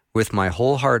word. With my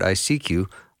whole heart I seek you.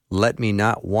 Let me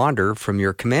not wander from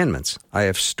your commandments. I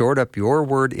have stored up your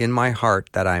word in my heart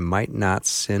that I might not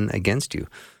sin against you."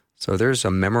 So there's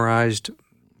a memorized...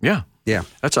 Yeah.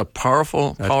 That's a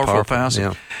powerful passage.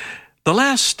 Yeah. The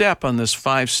last step on this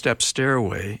 5-step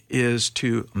stairway is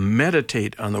to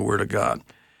meditate on the Word of God.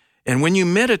 And when you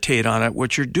meditate on it,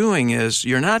 what you're doing is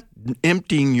you're not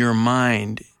emptying your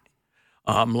mind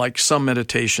like some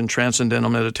meditation, transcendental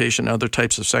meditation, other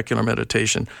types of secular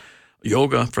meditation,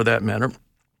 yoga for that matter,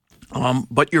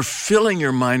 but you're filling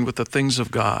your mind with the things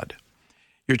of God.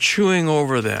 You're chewing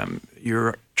over them.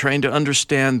 You're trying to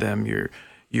understand them.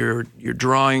 You're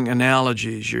drawing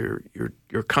analogies. You're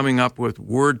coming up with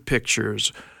word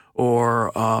pictures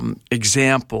or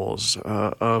examples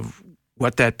of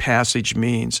what that passage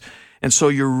means. And so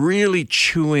you're really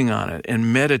chewing on it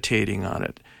and meditating on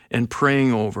it and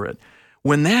praying over it.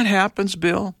 When that happens,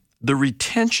 Bill, the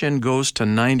retention goes to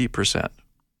 90%.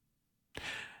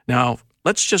 Now,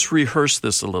 let's just rehearse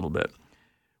this a little bit.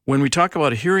 When we talk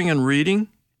about hearing and reading,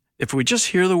 if we just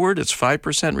hear the word, it's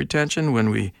 5% retention. When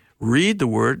we read the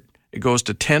word, it goes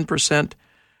to 10%.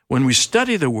 When we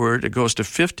study the word, it goes to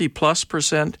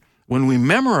 50+%. When we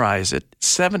memorize it,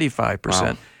 75%.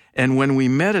 Wow. And when we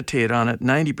meditate on it,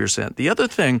 90%. The other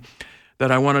thing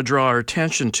that I want to draw our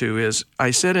attention to is,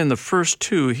 I said in the first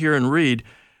two, hear and read,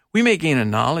 we may gain a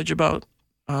knowledge about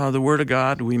the Word of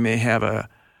God. We may have a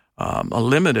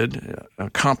limited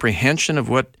comprehension of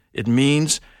what it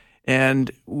means,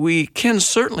 and we can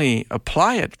certainly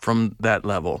apply it from that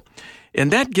level.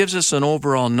 And that gives us an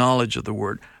overall knowledge of the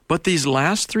Word. But these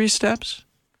last 3 steps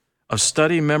of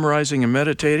study, memorizing, and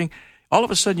meditating, all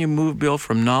of a sudden you move, Bill,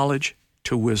 from knowledge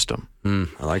to wisdom. I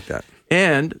like that.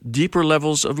 And deeper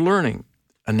levels of learning.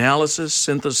 Analysis,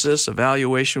 synthesis,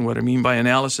 evaluation. What I mean by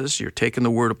analysis, you're taking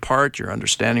the word apart, you're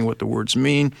understanding what the words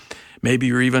mean. Maybe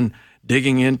you're even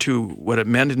digging into what it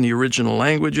meant in the original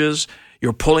languages.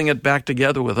 You're pulling it back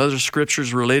together with other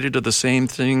scriptures related to the same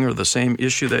thing or the same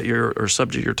issue that or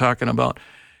subject you're talking about.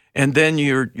 And then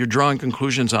you're drawing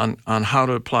conclusions on how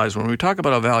to apply. So when we talk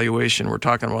about evaluation, we're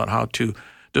talking about how to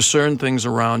discern things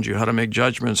around you, how to make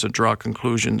judgments and draw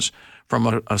conclusions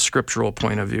from a scriptural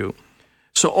point of view.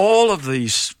 So all of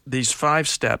these 5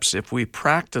 steps, if we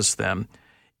practice them,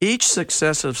 each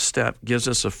successive step gives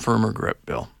us a firmer grip,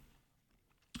 Bill.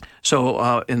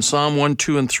 So in Psalm 1,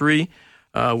 2, and 3,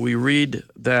 we read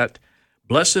that,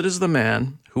 "Blessed is the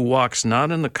man who walks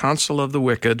not in the counsel of the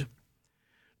wicked,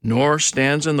 nor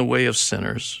stands in the way of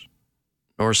sinners,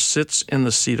 nor sits in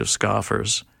the seat of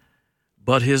scoffers,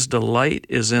 but his delight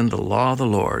is in the law of the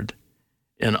Lord,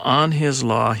 and on his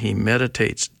law he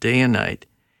meditates day and night.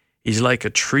 He's like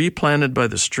a tree planted by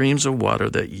the streams of water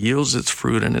that yields its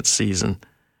fruit in its season,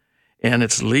 and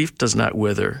its leaf does not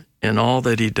wither. In all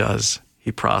that he does,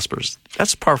 he prospers."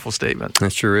 That's a powerful statement.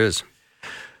 That sure is.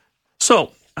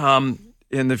 So,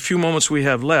 in the few moments we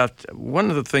have left, one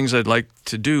of the things I'd like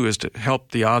to do is to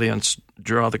help the audience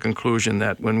draw the conclusion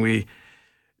that when we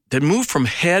move from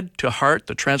head to heart,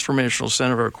 the transformational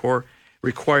center of our core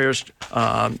requires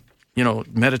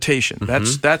meditation.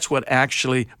 Mm-hmm. That's what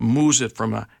actually moves it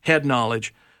from a head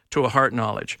knowledge to a heart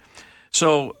knowledge.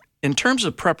 So in terms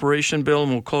of preparation, Bill,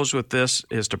 and we'll close with this,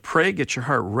 is to pray, get your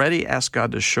heart ready, ask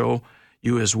God to show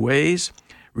you his ways,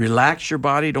 relax your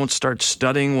body, don't start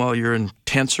studying while you're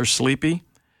tense or sleepy.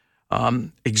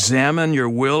 Examine your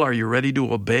will. Are you ready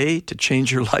to obey, to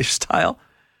change your lifestyle?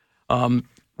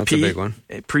 That's a big one.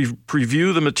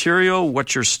 Preview the material,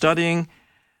 what you're studying.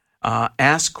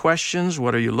 Ask questions.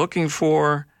 What are you looking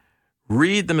for?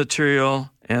 Read the material,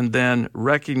 and then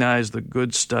recognize the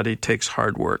good study takes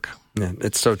hard work. Yeah,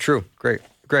 it's so true. Great.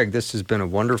 Greg, this has been a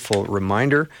wonderful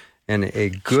reminder and a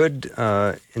good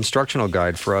instructional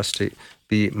guide for us to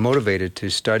be motivated to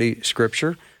study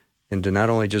Scripture and to not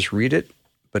only just read it,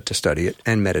 but to study it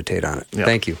and meditate on it. Yeah.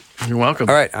 Thank you. You're welcome.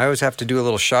 All right. I always have to do a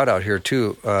little shout out here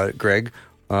too, Greg.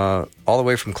 all the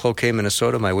way from Cloquet,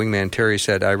 Minnesota. My wingman Terry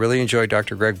said, I really enjoyed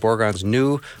Dr. Greg Bourgond's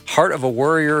new Heart of a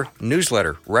Warrior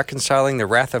newsletter, Reconciling the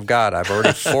Wrath of God. I've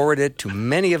already forwarded it to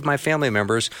many of my family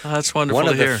members. Oh, that's wonderful One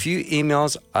of to hear. the few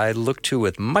emails I look to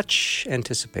with much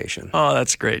anticipation. Oh,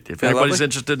 that's great. If anybody's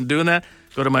interested in doing that,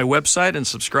 go to my website and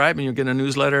subscribe, and you'll get a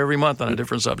newsletter every month on a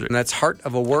different subject. And that's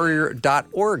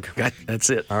heartofawarrior.org. That's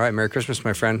it. All right, Merry Christmas,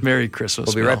 my friend. Merry Christmas.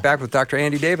 We'll be right back with Dr.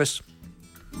 Andy Davis.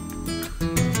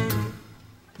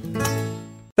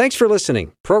 Thanks for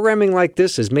listening. Programming like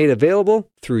this is made available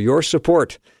through your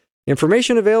support.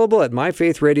 Information available at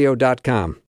myfaithradio.com.